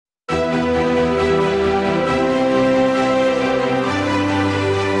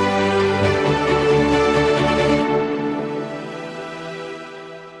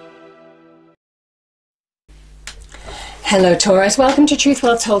Hello Taurus, welcome to Truth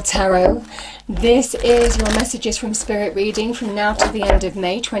Well Told Tarot. This is your messages from Spirit reading from now to the end of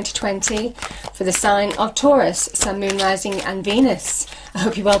May 2020 for the sign of Taurus, Sun, Moon, Rising and Venus. I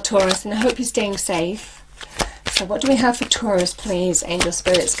hope you're well Taurus and I hope you're staying safe. So what do we have for Taurus please, Angel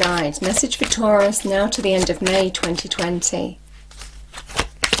Spirits Guides? Message for Taurus now to the end of May 2020.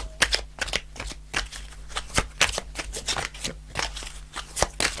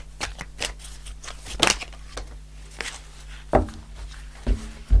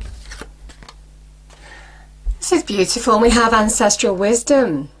 This is beautiful. We have ancestral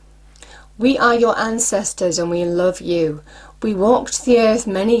wisdom. We are your ancestors and we love you. We walked the earth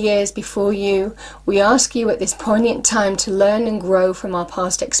many years before you. We ask you at this poignant time to learn and grow from our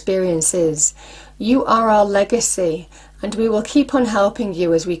past experiences. You are our legacy and we will keep on helping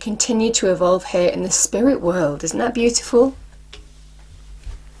you as we continue to evolve here in the spirit world. Isn't that beautiful?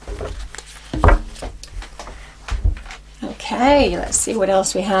 Okay, let's see what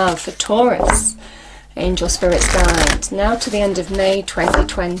else we have for Taurus. Angel Spirits Guide, now to the end of May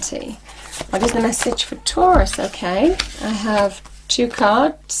 2020. What is the message for Taurus? Okay, I have two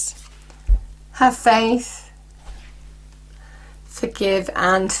cards. Have faith, forgive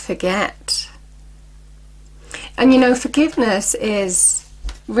and forget. And you know, forgiveness is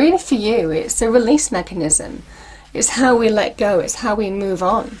really for you, it's a release mechanism. It's how we let go, it's how we move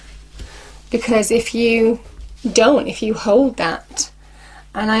on. Because if you don't, if you hold that,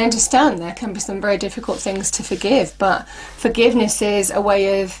 and I understand there can be some very difficult things to forgive, but forgiveness is a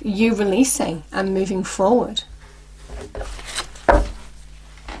way of you releasing and moving forward.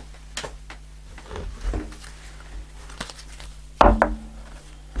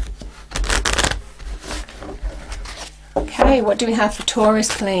 Okay, what do we have for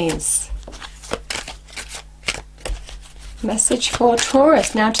Taurus, please? Message for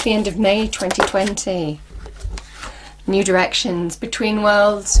Taurus, now to the end of May 2020. New directions, between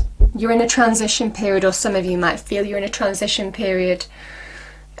worlds. You're in a transition period, or some of you might feel you're in a transition period,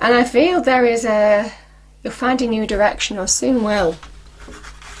 and I feel there is you'll find a new direction, or soon will.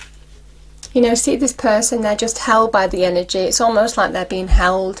 You know, see this person, they're just held by the energy. It's almost like they're being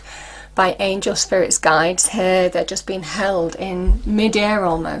held by angel spirits guides here. They're just being held in mid-air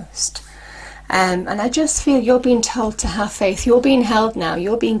almost. And I just feel you're being told to have faith. You're being held now.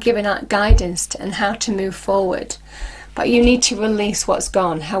 You're being given out guidance and how to move forward. But you need to release what's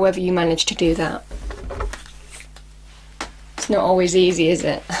gone, however you manage to do that. It's not always easy, is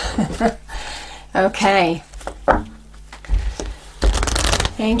it? Okay.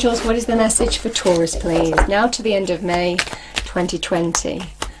 Angels, what is the message for Taurus, please? Now to the end of May 2020.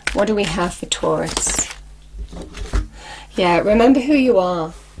 What do we have for Taurus? Yeah, remember who you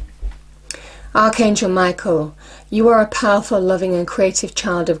are. Archangel Michael, you are a powerful, loving and creative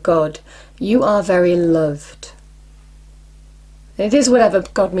child of God. You are very loved. It is whatever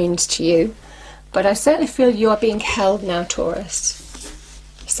God means to you, but I certainly feel you are being held now, Taurus.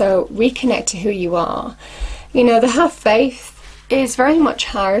 So reconnect to who you are. You know, the have faith is very much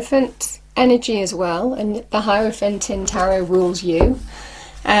Hierophant energy as well, and the Hierophant in tarot rules you,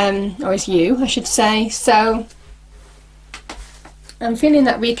 or is you, I should say. So I'm feeling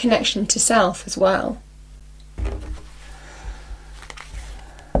that reconnection to self as well.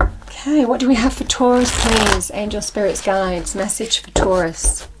 Okay, what do we have for Taurus, please? Angel Spirits Guides, message for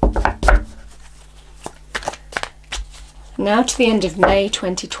Taurus. Now to the end of May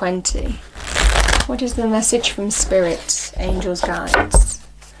 2020. What is the message from Spirit, Angels Guides?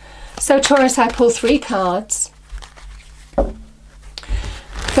 So Taurus, I pull three cards.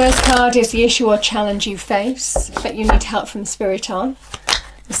 First card is the issue or challenge you face that you need help from Spirit on.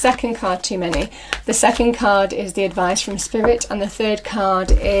 The second card, too many. The second card is the advice from Spirit, and the third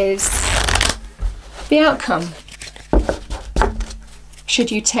card is the outcome. Should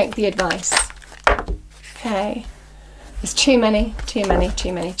you take the advice? Okay. There's too many, too many,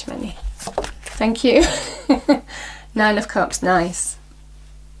 too many, too many. Thank you. Nine of Cups, nice.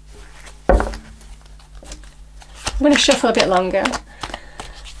 I'm going to shuffle a bit longer.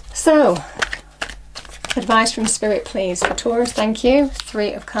 So, advice from Spirit, please, for Taurus. Thank you.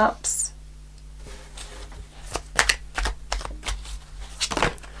 Three of Cups.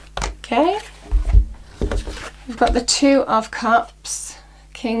 Okay. We've got the Two of Cups,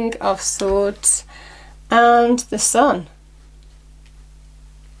 King of Swords, and the Sun.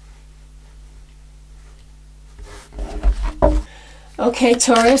 Okay,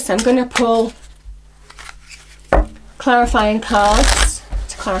 Taurus, I'm going to pull clarifying cards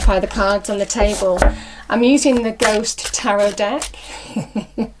to clarify the cards on the table. I'm using the Ghost Tarot deck,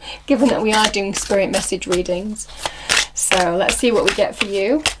 given that we are doing spirit message readings. So let's see what we get for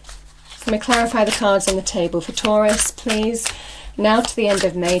you. Can we clarify the cards on the table for Taurus, please? Now to the end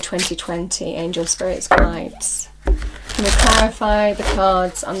of May 2020, Angel Spirits Guides. Can we clarify the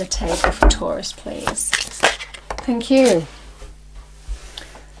cards on the table for Taurus, please? Thank you.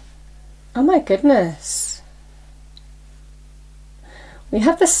 Oh my goodness. We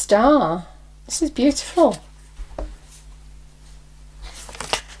have the Star. This is beautiful.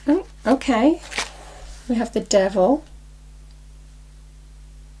 Oh, okay. We have the Devil.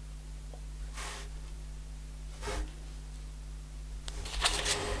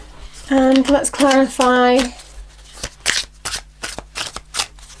 And let's clarify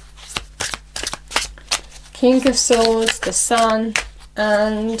King of Swords, the Sun,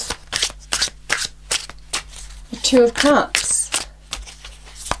 and the Two of Cups.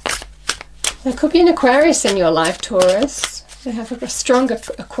 There could be an Aquarius in your life, Taurus. They have a strong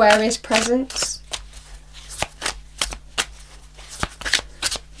Aquarius presence.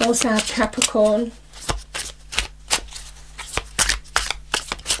 We also have Capricorn.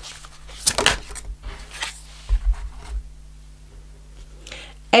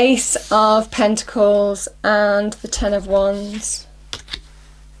 Ace of Pentacles and the Ten of Wands.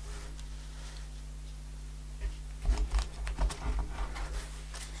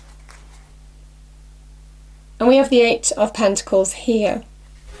 And we have the Eight of Pentacles here.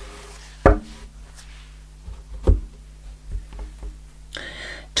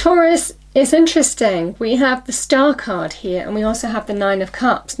 Taurus, is interesting. We have the Star card here and we also have the Nine of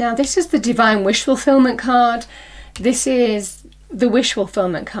Cups. Now this is the Divine Wish Fulfillment card. This is the wish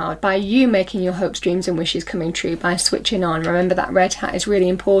fulfillment card, by you making your hopes, dreams and wishes coming true by switching on. Remember that red hat is really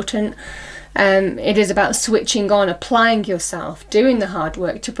important. It is about switching on, applying yourself, doing the hard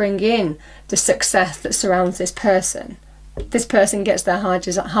work to bring in the success that surrounds this person. This person gets their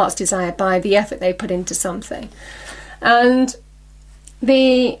heart's desire by the effort they put into something. And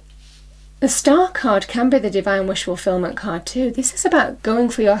the Star card can be the Divine Wish Fulfillment card too. This is about going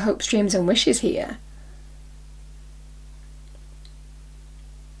for your hopes, dreams and wishes here.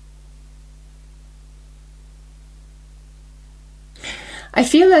 I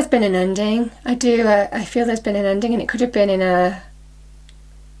feel there's been an ending. I do. I feel there's been an ending, and it could have been in a...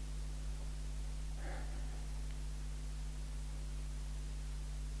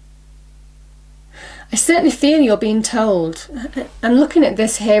 I certainly feel you're being told. I'm looking at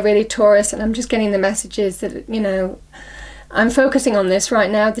this here really, Taurus, and I'm just getting the messages that, you know, I'm focusing on this right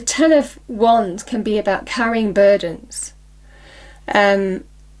now. The Ten of Wands can be about carrying burdens. But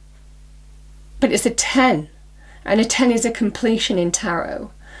it's a 10. And a 10 is a completion in tarot.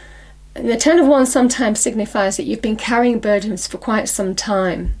 And the Ten of Wands sometimes signifies that you've been carrying burdens for quite some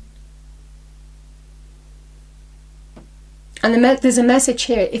time. And there's a message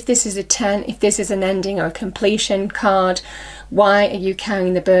here, if this is a 10, if this is an ending or a completion card, why are you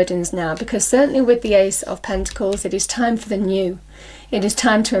carrying the burdens now? Because certainly with the Ace of Pentacles, it is time for the new. It is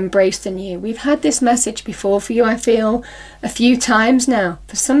time to embrace the new. We've had this message before for you, I feel, a few times now.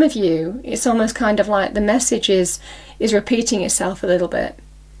 For some of you, it's almost kind of like the message is repeating itself a little bit.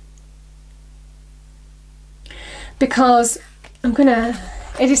 Because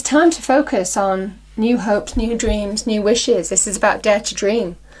it is time to focus on new hopes, new dreams, new wishes. This is about dare to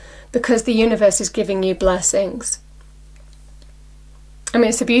dream, because the universe is giving you blessings. I mean,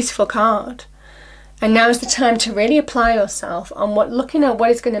 it's a beautiful card. And now is the time to really apply yourself on looking at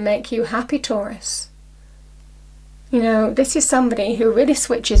what is going to make you happy, Taurus. You know, this is somebody who really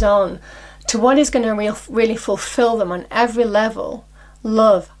switches on to what is going to really fulfill them on every level.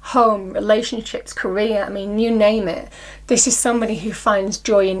 Love, home, relationships, career, I mean, you name it. This is somebody who finds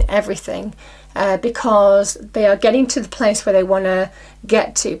joy in everything because they are getting to the place where they want to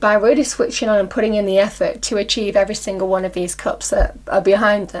get to by really switching on and putting in the effort to achieve every single one of these cups that are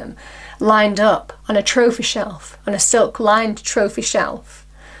behind them, lined up on a trophy shelf, on a silk lined trophy shelf.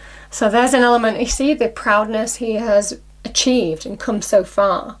 So there's an element, you see the proudness he has achieved and come so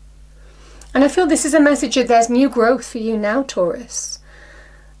far. And I feel this is a message that there's new growth for you now, Taurus.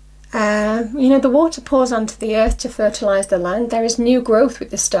 You know, the water pours onto the earth to fertilize the land. There is new growth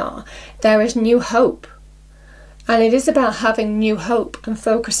with the Star. There is new hope. And it is about having new hope and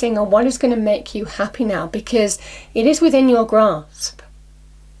focusing on what is going to make you happy now, because it is within your grasp.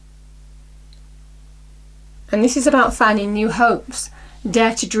 And this is about finding new hopes.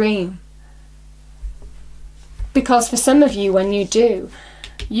 Dare to dream. Because for some of you, when you do,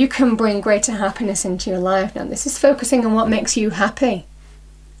 you can bring greater happiness into your life. Now, this is focusing on what makes you happy.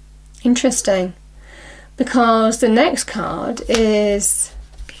 Interesting. Because the next card is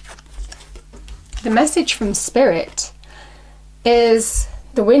the message from Spirit is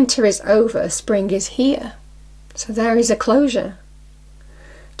the winter is over, spring is here. So there is a closure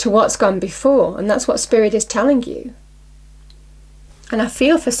to what's gone before, and that's what Spirit is telling you. And I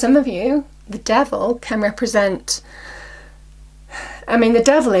feel for some of you, the devil can represent, I mean, the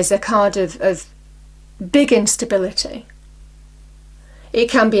devil is a card of big instability. It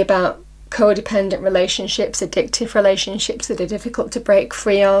can be about codependent relationships, addictive relationships that are difficult to break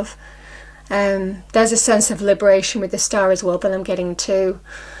free of. There's a sense of liberation with the star as well that I'm getting to.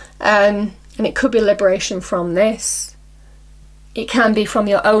 And it could be liberation from this. It can be from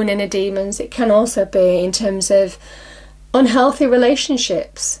your own inner demons. It can also be in terms of unhealthy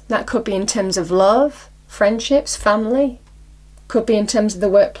relationships. That could be in terms of love, friendships, family. Could be in terms of the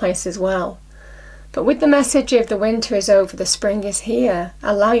workplace as well. But with the message of the winter is over, the spring is here,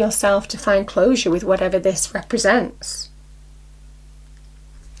 allow yourself to find closure with whatever this represents.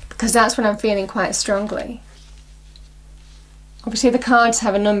 Because that's what I'm feeling quite strongly. Obviously the cards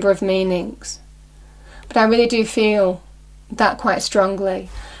have a number of meanings, but I really do feel that quite strongly,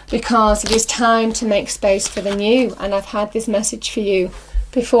 because it is time to make space for the new. And I've had this message for you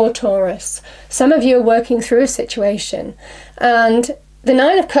before, Taurus. Some of you are working through a situation, and the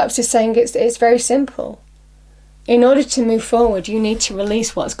Nine of Cups is saying it's very simple. In order to move forward, you need to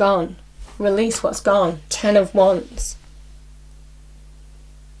release what's gone. Release what's gone. 10 of Wands.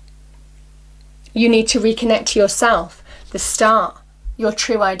 You need to reconnect to yourself, the star, your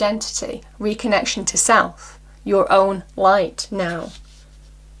true identity, reconnection to self, your own light now.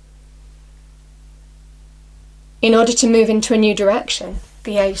 In order to move into a new direction,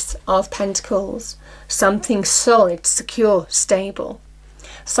 the Ace of Pentacles, something solid, secure, stable.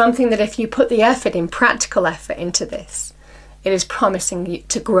 Something that if you put the effort in, practical effort into this, it is promising you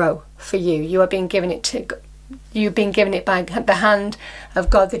to grow for you. You are being given it to, you've been given it by the hand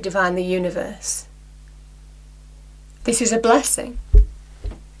of God, the divine, the universe. This is a blessing.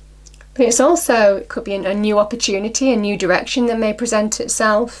 But it's also, it could be a new opportunity, a new direction that may present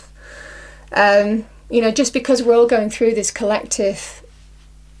itself. You know, just because we're all going through this collective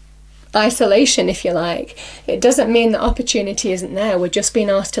isolation, if you like, it doesn't mean that opportunity isn't there. We're just being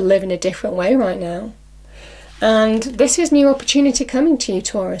asked to live in a different way right now. And this is new opportunity coming to you,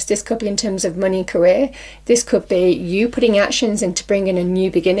 Taurus. This could be in terms of money and career. This could be you putting actions into bringing a new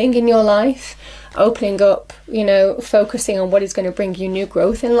beginning in your life, opening up, you know, focusing on what is going to bring you new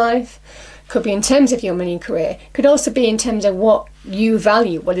growth in life. Could be in terms of your money and career. Could also be in terms of what you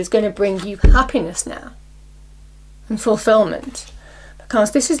value, what is going to bring you happiness now and fulfillment.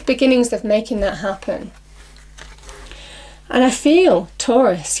 Because this is beginnings of making that happen. And I feel,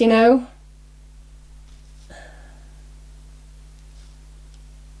 Taurus, you know,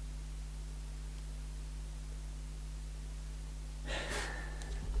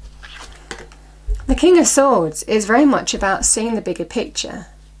 the King of Swords is very much about seeing the bigger picture.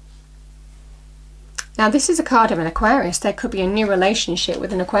 Now this is a card of an Aquarius. There could be a new relationship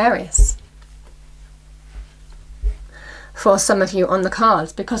with an Aquarius for some of you on the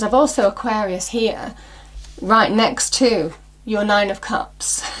cards, because I've also Aquarius here right next to your Nine of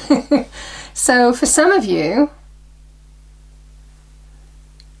Cups. So for some of you,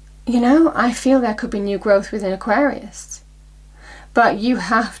 you know, I feel there could be new growth within Aquarius, but you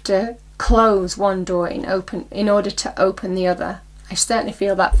have to close one door in order to open the other. I certainly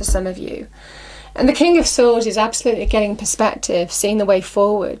feel that for some of you. And the King of Swords is absolutely getting perspective, seeing the way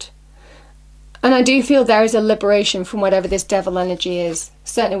forward. And I do feel there is a liberation from whatever this devil energy is,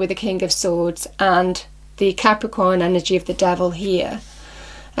 certainly with the King of Swords and the Capricorn energy of the devil here.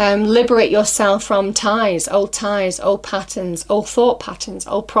 Liberate yourself from ties, old patterns, old thought patterns,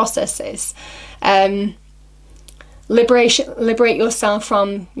 old processes. Liberate yourself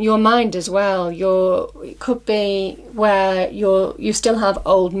from your mind as well. It could be where you still have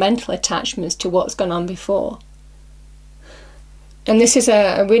old mental attachments to what's gone on before. And this is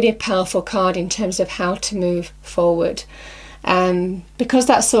a really powerful card in terms of how to move forward. Because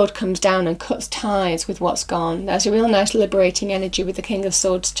that sword comes down and cuts ties with what's gone, there's a real nice liberating energy with the King of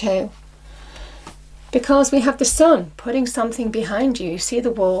Swords too. Because we have the sun putting something behind you. You see the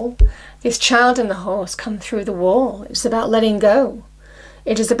wall? This child and the horse come through the wall. It's about letting go.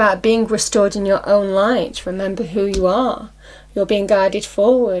 It is about being restored in your own light. Remember who you are. You're being guided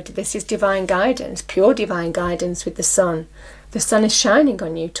forward. This is divine guidance, pure divine guidance with the sun. The sun is shining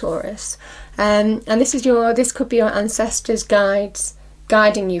on you, Taurus. And this could be your ancestors' guides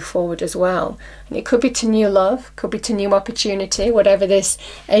guiding you forward as well. And it could be to new love, could be to new opportunity, whatever this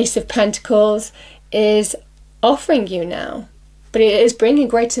Ace of Pentacles is offering you now. But it is bringing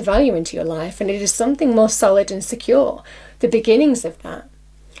greater value into your life, and it is something more solid and secure, the beginnings of that.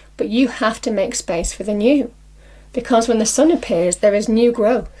 But you have to make space for the new, because when the sun appears, there is new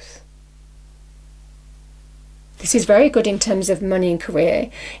growth. This is very good in terms of money and career.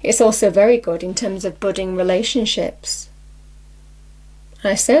 It's also very good in terms of budding relationships.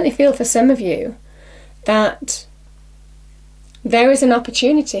 I certainly feel for some of you that there is an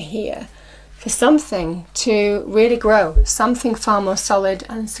opportunity here for something to really grow, something far more solid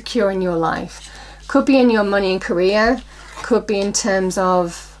and secure in your life. Could be in your money and career, could be in terms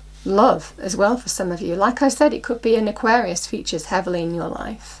of love as well for some of you. Like I said, it could be an Aquarius features heavily in your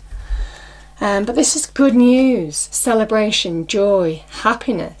life. But this is good news, celebration, joy,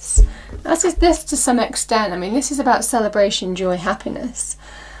 happiness. That's this to some extent. I mean, this is about celebration, joy, happiness.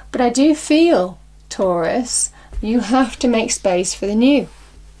 But I do feel, Taurus, you have to make space for the new.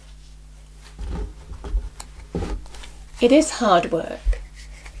 It is hard work.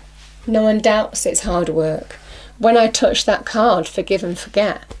 No one doubts it's hard work. When I touched that card, forgive and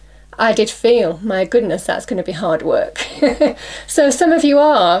forget, I did feel, my goodness, that's going to be hard work. So some of you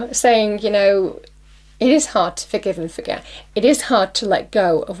are saying, you know, it is hard to forgive and forget. It is hard to let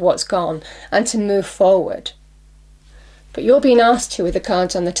go of what's gone and to move forward. But you're being asked to with the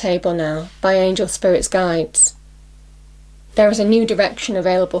cards on the table now by angel spirits guides. There is a new direction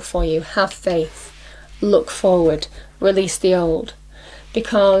available for you. Have faith. Look forward. Release the old.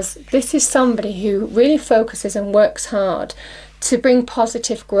 Because this is somebody who really focuses and works hard to bring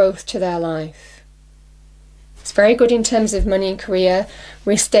positive growth to their life. It's very good in terms of money and career,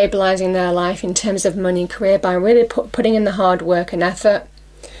 restabilizing their life in terms of money and career by really putting in the hard work and effort.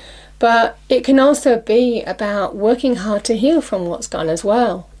 But it can also be about working hard to heal from what's gone as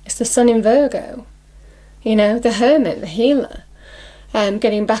well. It's the sun in Virgo. You know, the hermit, the healer.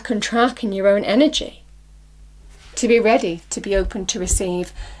 Getting back on track in your own energy. To be ready, to be open to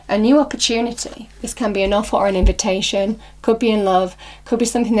receive a new opportunity. This can be an offer or an invitation, could be in love, could be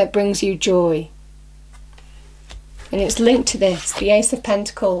something that brings you joy. And it's linked to this, the Ace of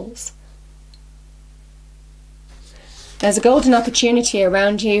Pentacles. There's a golden opportunity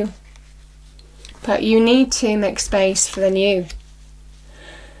around you, but you need to make space for the new.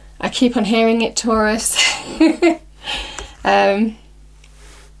 I keep on hearing it, Taurus.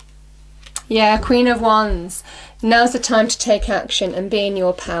 Yeah, Queen of Wands. Now's the time to take action and be in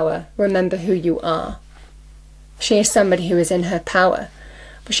your power. Remember who you are. She is somebody who is in her power.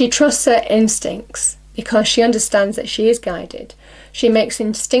 But she trusts her instincts because she understands that she is guided. She makes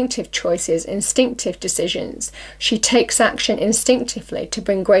instinctive choices, instinctive decisions. She takes action instinctively to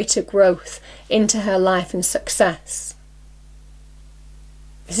bring greater growth into her life and success.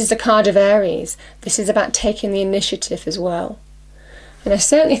 This is the card of Aries. This is about taking the initiative as well. And I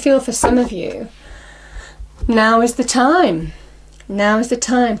certainly feel for some of you, now is the time. Now is the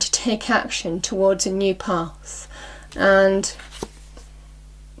time to take action towards a new path. And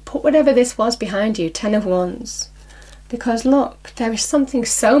put whatever this was behind you, 10 of Wands. Because look, there is something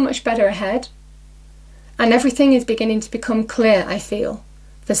so much better ahead. And everything is beginning to become clear, I feel,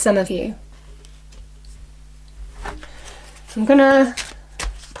 for some of you. I'm going to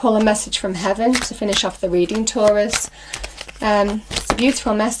pull a message from heaven to finish off the reading, Taurus. It's a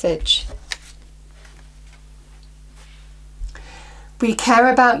beautiful message. We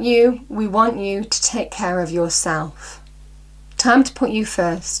care about you. We want you to take care of yourself. Time to put you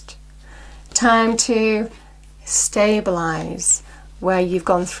first. Time to stabilize where you've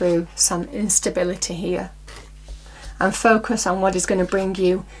gone through some instability here. And focus on what is going to bring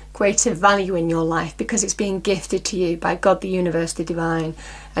you greater value in your life because it's being gifted to you by God, the universe, the divine.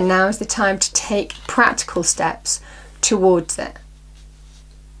 And now is the time to take practical steps towards it.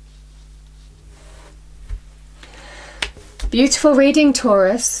 Beautiful reading,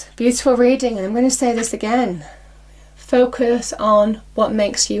 Taurus. Beautiful reading. And I'm going to say this again. Focus on what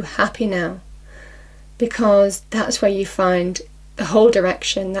makes you happy now. Because that's where you find the whole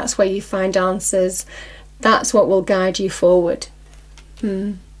direction. That's where you find answers. That's what will guide you forward.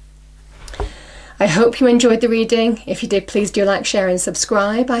 I hope you enjoyed the reading. If you did, please do like, share and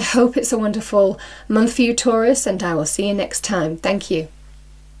subscribe. I hope it's a wonderful month for you, Taurus, and I will see you next time. Thank you.